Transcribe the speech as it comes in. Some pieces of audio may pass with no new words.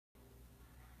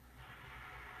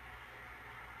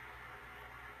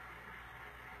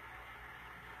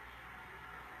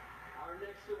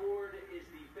next award is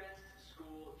the Best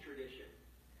School Tradition.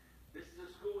 This is a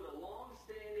school with a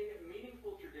long-standing,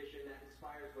 meaningful tradition that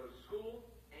inspires both school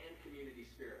and community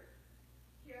spirit.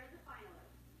 Here are the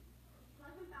finalists.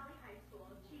 Pleasant Valley High School,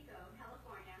 Chico,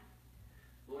 California.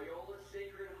 Loyola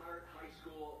Sacred Heart High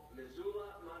School,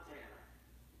 Missoula, Montana.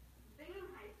 Bingham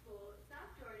High School, South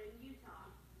Jordan,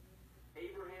 Utah.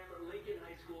 Abraham Lincoln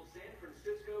High School, San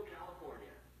Francisco,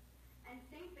 California. And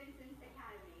St. Vincent's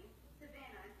Academy,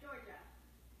 Savannah, Georgia.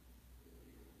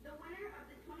 The winner of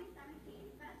the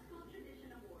 2017 Best School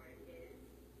Tradition Award is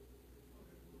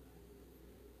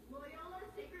Loyola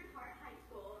Sacred Heart High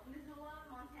School, Missoula,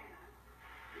 Montana.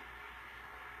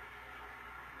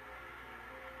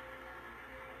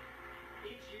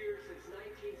 Each year since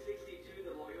 1962,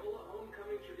 the Loyola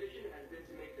homecoming tradition has been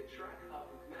to make the trek up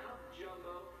Mount